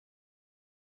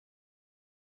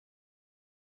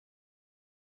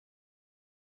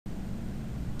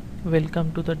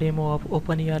Welcome to the demo of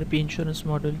OpenERP insurance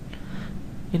module.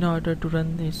 In order to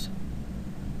run this,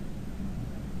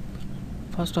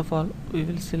 first of all we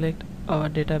will select our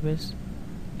database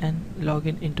and log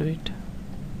in into it.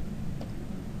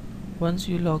 Once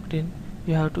you logged in,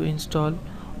 you have to install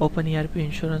OpenERP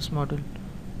insurance module.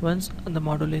 Once the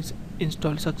module is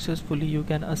installed successfully, you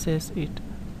can access it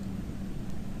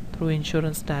through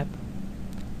insurance tab.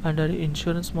 Under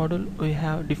insurance module, we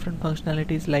have different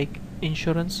functionalities like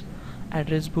insurance,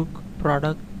 address book,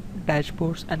 product,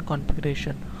 dashboards and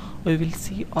configuration. We will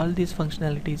see all these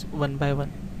functionalities one by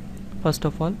one. First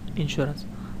of all, insurance.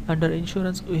 Under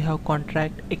insurance, we have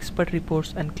contract, expert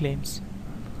reports and claims.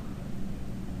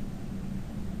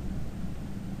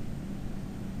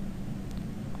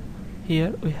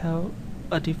 Here we have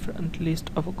a different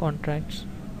list of contracts.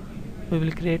 We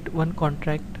will create one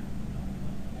contract.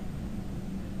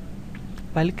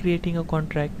 While creating a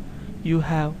contract, you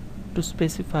have to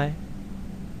specify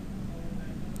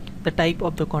the type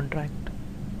of the contract,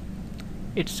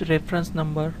 its reference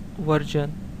number,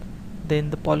 version,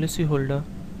 then the policy holder,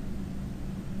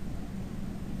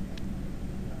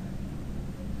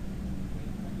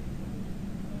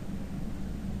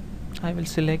 I will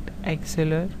select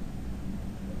Exceller,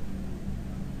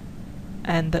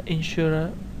 and the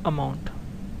insurer amount,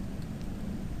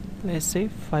 let's say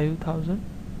 5,000.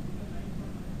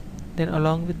 Then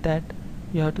along with that,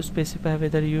 you have to specify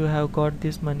whether you have got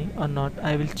this money or not.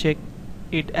 I will check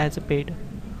it as a paid.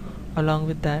 Along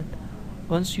with that,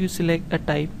 once you select a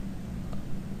type,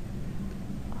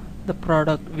 the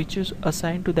product which is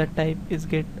assigned to that type is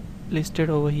get listed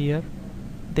over here.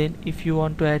 Then if you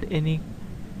want to add any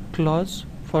clause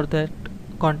for that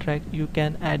contract, you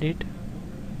can add it.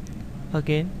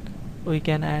 Again, we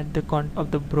can add the contact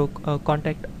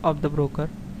of the broker,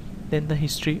 then the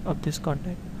history of this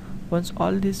contact. Once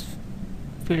all these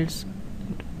fields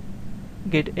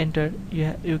get entered,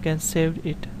 you can save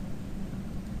it.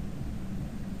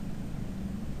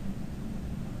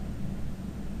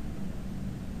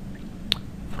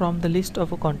 From the list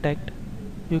of a contact,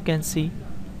 you can see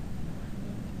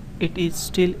it is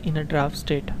still in a draft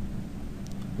state.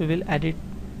 We will edit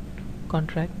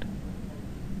contract.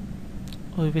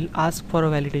 We will ask for a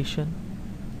validation.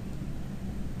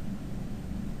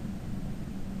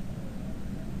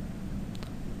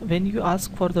 When you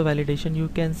ask for the validation, you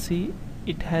can see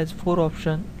it has 4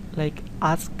 options like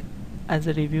ask as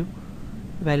a review,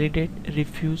 validate,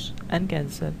 refuse and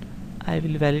cancel. I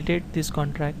will validate this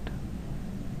contract.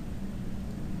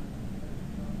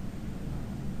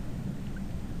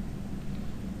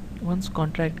 Once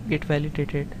contract get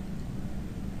validated,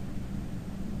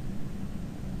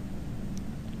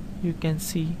 you can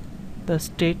see the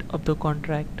state of the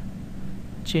contract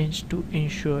changed to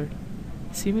insured.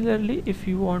 Similarly, if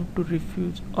you want to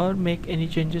refuse or make any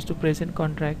changes to present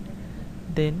contract,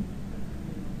 then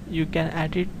you can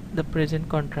edit the present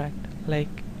contract. Like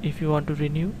if you want to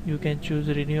renew, you can choose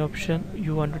renew option.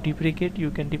 You want to deprecate, you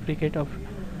can deprecate option,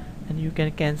 and you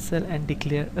can cancel and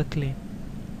declare a claim.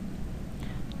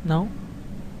 Now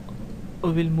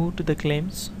we will move to the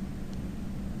claims.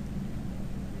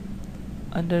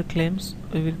 Under claims,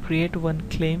 we will create one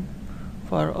claim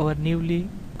for our newly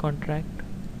contract.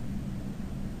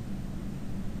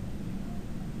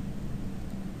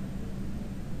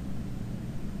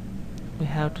 We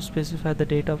have to specify the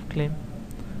date of claim.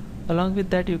 Along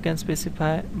with that, you can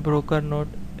specify broker note,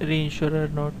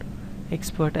 reinsurer note,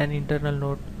 expert and internal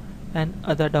note and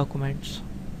other documents.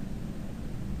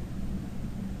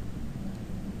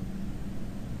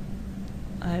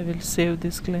 I will save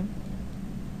this claim.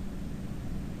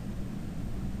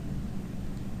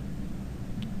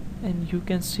 And you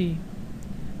can see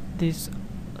this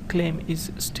claim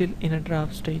is still in a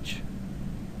draft stage.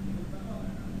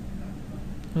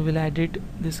 We will edit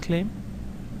this claim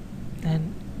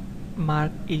and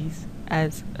mark is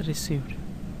as received.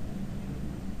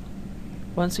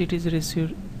 Once it is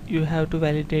received, you have to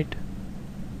validate.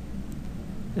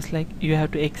 It's like you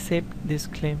have to accept this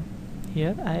claim.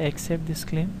 Here I accept this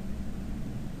claim,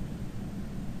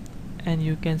 and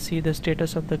you can see the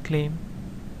status of the claim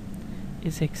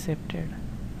is accepted.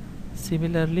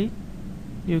 Similarly,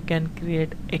 you can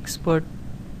create expert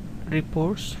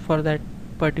reports for that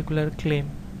particular claim.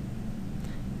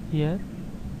 Here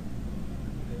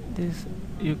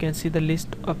you can see the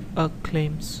list of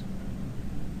claims.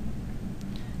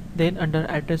 Then under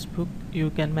address book, you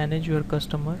can manage your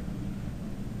customer.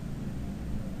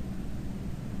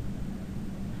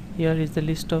 Here is the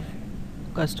list of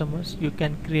customers. You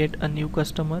can create a new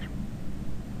customer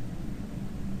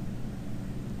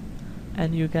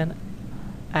and you can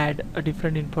add a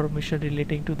different information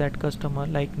relating to that customer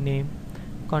like name,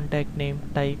 contact name,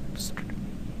 types,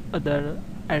 other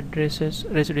addresses,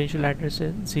 residential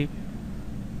addresses, zip,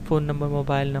 phone number,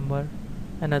 mobile number,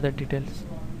 and other details.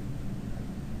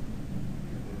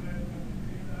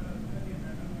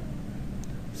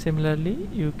 Similarly,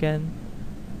 you can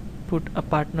put a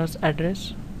partner's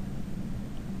address.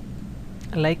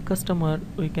 Like customer,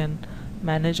 we can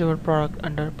manage our product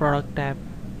under product tab.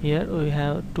 Here we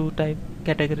have two type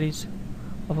categories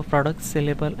of a product,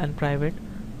 sellable and private.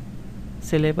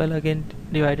 Sellable again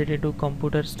divided into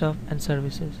computer stuff and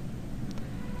services.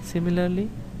 Similarly,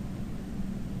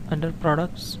 under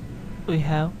products we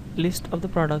have list of the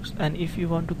products, and if you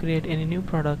want to create any new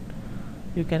product,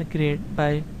 you can create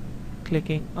by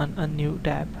clicking on a new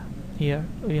tab. Here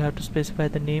we have to specify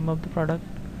the name of the product,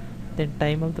 then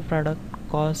time of the product,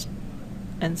 cost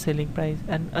and selling price,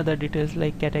 and other details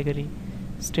like category,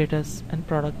 status, and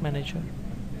product manager.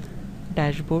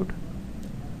 Dashboard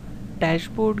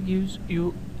gives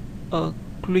you a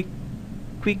quick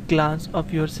glance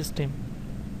of your system,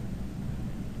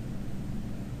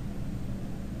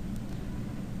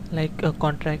 like a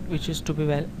contract which is to be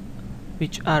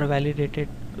which are validated,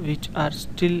 which are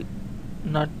still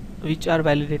not, which are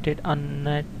validated on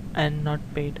net and not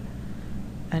paid,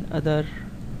 and other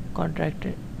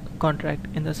contract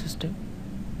in the system.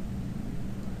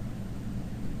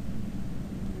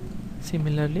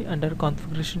 Similarly, under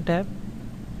configuration tab,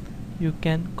 you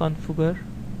can configure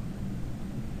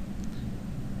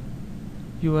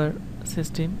your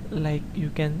system, like you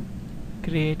can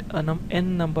create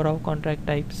n number of contract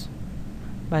types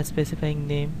by specifying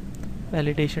name,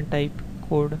 validation type,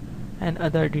 code, and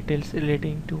other details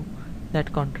relating to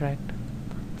that contract.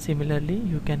 Similarly,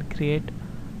 you can create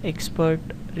expert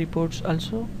reports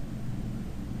also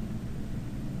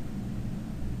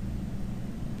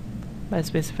by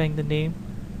specifying the name,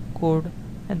 code,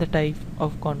 and the type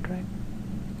of contract.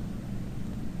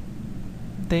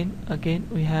 Then again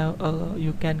we have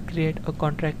you can create a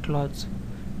contract clause,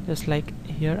 just like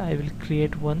here I will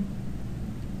create one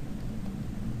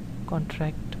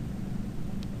contract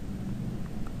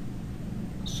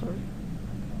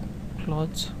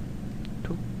clause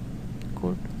to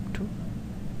code to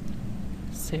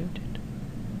saved it.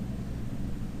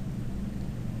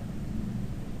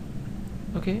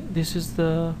 Okay, this is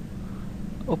the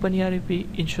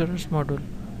OpenERP insurance module.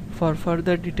 For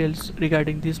further details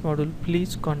regarding this module,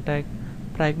 please contact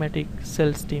Pragmatic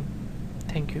Sales team.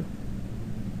 Thank you.